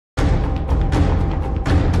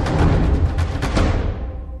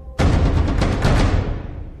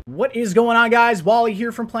What is going on, guys? Wally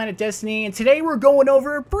here from Planet Destiny, and today we're going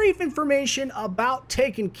over brief information about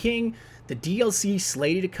Taken King, the DLC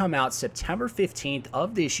slated to come out September 15th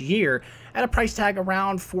of this year at a price tag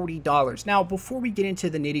around $40. Now, before we get into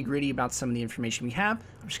the nitty-gritty about some of the information we have,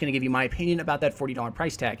 I'm just going to give you my opinion about that $40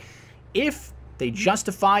 price tag. If they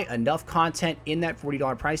justify enough content in that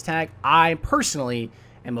 $40 price tag, I personally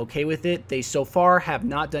am okay with it. They so far have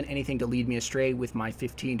not done anything to lead me astray with my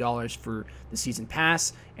 $15 for the season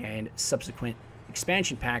pass and subsequent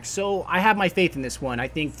expansion packs. So I have my faith in this one. I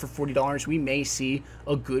think for $40 we may see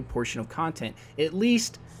a good portion of content. At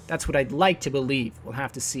least that's what I'd like to believe. We'll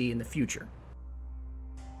have to see in the future.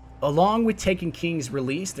 Along with Taken King's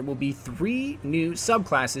release, there will be 3 new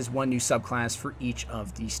subclasses, 1 new subclass for each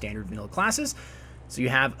of the standard vanilla classes. So you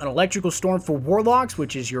have an Electrical Storm for Warlocks,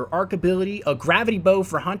 which is your arc ability, a Gravity Bow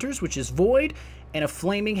for Hunters, which is Void, and a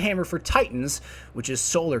Flaming Hammer for Titans, which is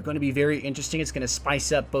Solar. Going to be very interesting. It's going to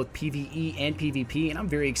spice up both PvE and PvP, and I'm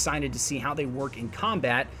very excited to see how they work in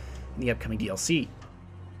combat in the upcoming DLC.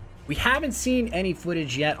 We haven't seen any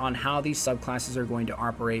footage yet on how these subclasses are going to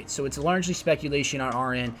operate, so it's largely speculation on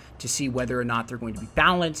our end to see whether or not they're going to be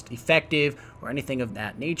balanced, effective, or anything of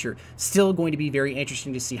that nature. Still going to be very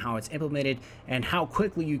interesting to see how it's implemented and how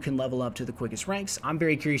quickly you can level up to the quickest ranks. I'm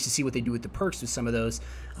very curious to see what they do with the perks with some of those.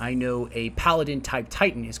 I know a Paladin type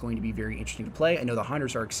Titan is going to be very interesting to play. I know the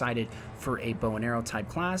Hunters are excited for a bow and arrow type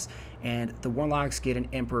class, and the Warlocks get an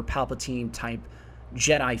Emperor Palpatine type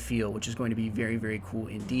Jedi feel, which is going to be very, very cool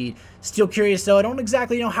indeed. Still curious though. I don't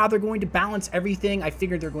exactly know how they're going to balance everything. I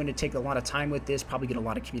figured they're going to take a lot of time with this, probably get a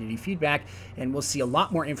lot of community feedback, and we'll see a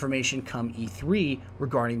lot more information come E3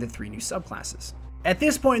 regarding the 3 new subclasses. At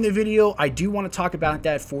this point in the video, I do want to talk about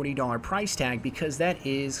that $40 price tag because that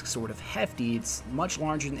is sort of hefty. It's much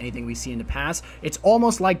larger than anything we've seen in the past. It's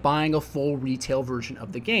almost like buying a full retail version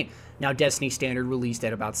of the game. Now, Destiny Standard released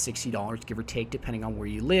at about $60, give or take, depending on where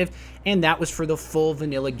you live, and that was for the full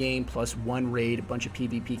vanilla game plus 1 raid, a bunch of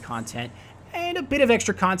PvP content, and a bit of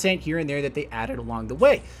extra content here and there that they added along the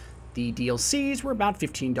way. The DLCs were about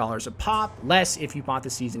 $15 a pop, less if you bought the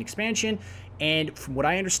season expansion, and from what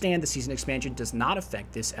I understand, the season expansion does not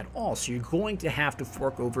affect this at all, so you're going to have to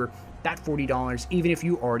fork over that $40 even if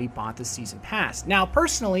you already bought the season pass. Now,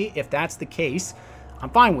 personally, if that's the case, I'm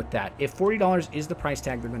fine with that. If $40 is the price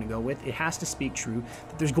tag they're going to go with, it has to speak true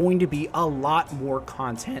that there's going to be a lot more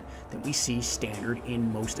content than we see standard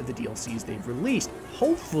in most of the DLCs they've released.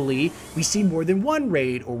 Hopefully, we see more than 1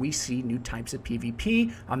 raid, or we see new types of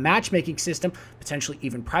PvP, a matchmaking system, potentially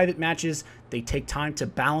even private matches. They take time to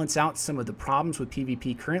balance out some of the problems with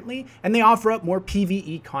PvP currently, and they offer up more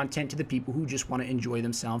PvE content to the people who just want to enjoy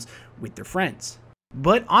themselves with their friends.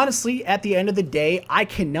 But honestly, at the end of the day, I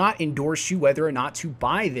cannot endorse you whether or not to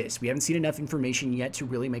buy this. We haven't seen enough information yet to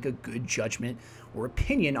really make a good judgment or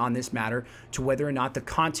opinion on this matter to whether or not the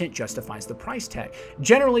content justifies the price tag.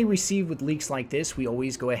 Generally received with leaks like this, we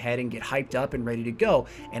always go ahead and get hyped up and ready to go,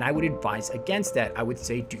 and I would advise against that. I would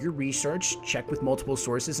say do your research, check with multiple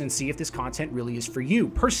sources, and see if this content really is for you.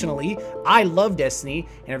 Personally, I love Destiny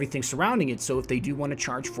and everything surrounding it, so if they do want to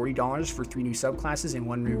charge $40 for 3 new subclasses and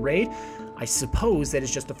 1 new raid, I suppose that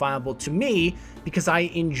is justifiable to me because I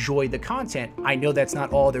enjoy the content. I know that's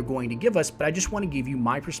not all they're going to give us, but I just want to give you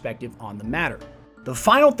my perspective on the matter. The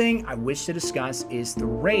final thing I wish to discuss is the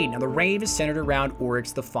raid. Now, the raid is centered around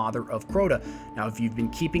Oryx, the father of Crota. Now, if you've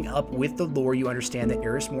been keeping up with the lore, you understand that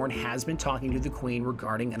Eris Morn has been talking to the Queen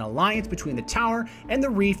regarding an alliance between the Tower and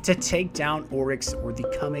the Reef to take down Oryx, or the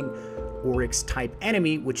coming Oryx type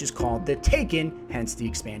enemy, which is called the Taken, hence the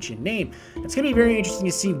expansion name. It's going to be very interesting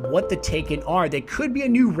to see what the Taken are. They could be a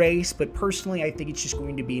new race, but personally I think it's just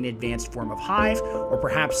going to be an advanced form of Hive, or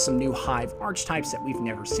perhaps some new Hive archetypes that we've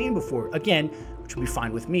never seen before. Again, which will be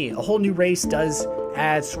fine with me. A whole new race does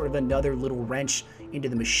add sort of another little wrench into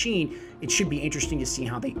the machine. It should be interesting to see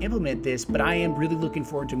how they implement this, but I am really looking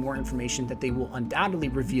forward to more information that they will undoubtedly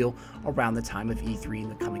reveal around the time of E3 in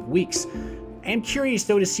the coming weeks. I'm curious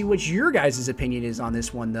though to see what your guys' opinion is on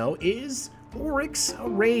this one though. Is Oryx a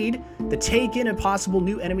raid, the Taken, a possible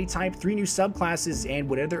new enemy type, 3 new subclasses, and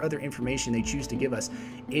whatever other information they choose to give us,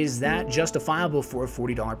 is that justifiable for a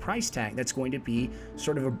 $40 price tag? That's going to be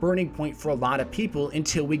sort of a burning point for a lot of people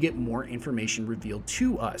until we get more information revealed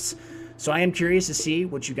to us. So I am curious to see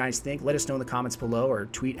what you guys think. Let us know in the comments below or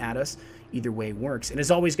tweet at us. Either way works. And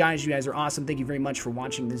as always, guys, you guys are awesome. Thank you very much for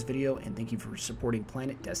watching this video, and thank you for supporting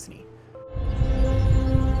Planet Destiny.